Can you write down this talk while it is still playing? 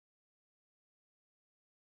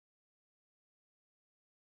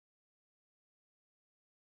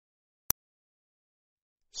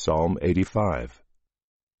Psalm 85.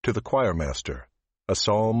 To the choirmaster, a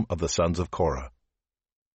psalm of the sons of Korah.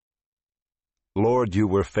 Lord, you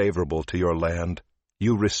were favorable to your land.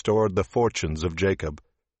 You restored the fortunes of Jacob.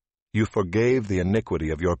 You forgave the iniquity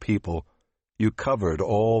of your people. You covered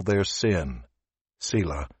all their sin.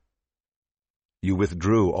 Selah. You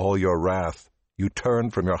withdrew all your wrath. You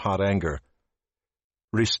turned from your hot anger.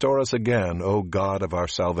 Restore us again, O God of our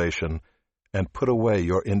salvation, and put away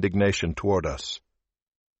your indignation toward us.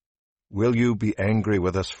 Will you be angry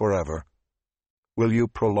with us forever? Will you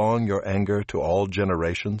prolong your anger to all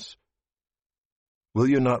generations? Will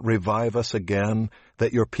you not revive us again,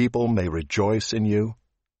 that your people may rejoice in you?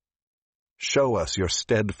 Show us your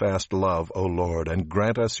steadfast love, O Lord, and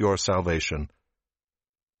grant us your salvation.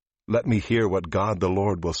 Let me hear what God the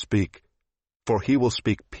Lord will speak, for he will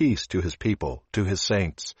speak peace to his people, to his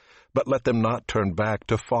saints, but let them not turn back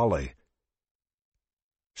to folly.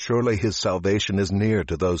 Surely his salvation is near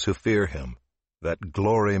to those who fear him, that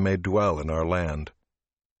glory may dwell in our land.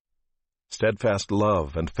 Steadfast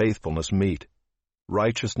love and faithfulness meet.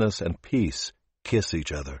 Righteousness and peace kiss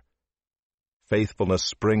each other. Faithfulness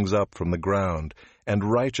springs up from the ground, and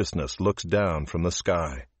righteousness looks down from the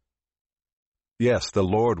sky. Yes, the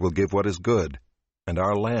Lord will give what is good, and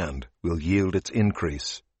our land will yield its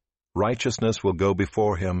increase. Righteousness will go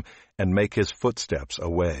before him and make his footsteps a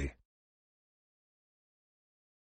way.